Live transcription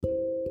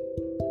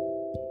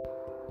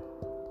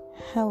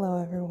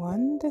Hello,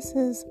 everyone. This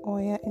is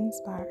Oya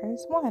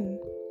Inspires One,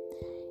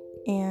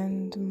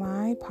 and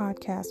my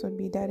podcast would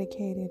be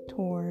dedicated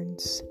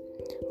towards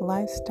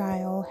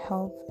lifestyle,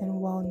 health, and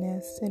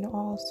wellness, and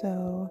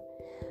also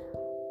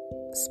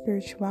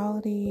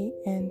spirituality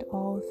and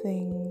all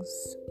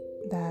things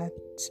that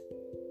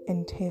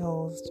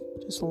entails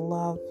just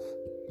love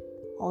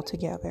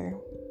altogether.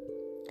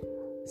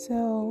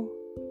 So,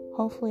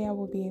 hopefully, I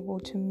will be able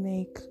to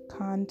make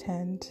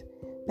content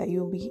that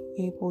you'll be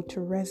able to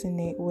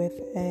resonate with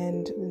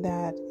and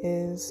that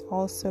is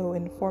also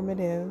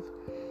informative,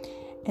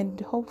 and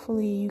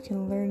hopefully you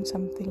can learn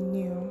something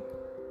new.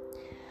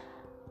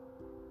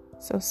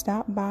 So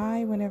stop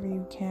by whenever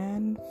you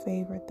can,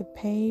 favorite the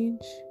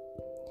page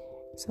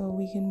so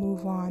we can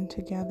move on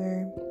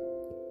together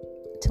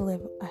to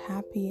live a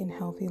happy and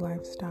healthy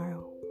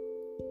lifestyle.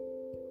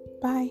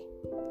 Bye.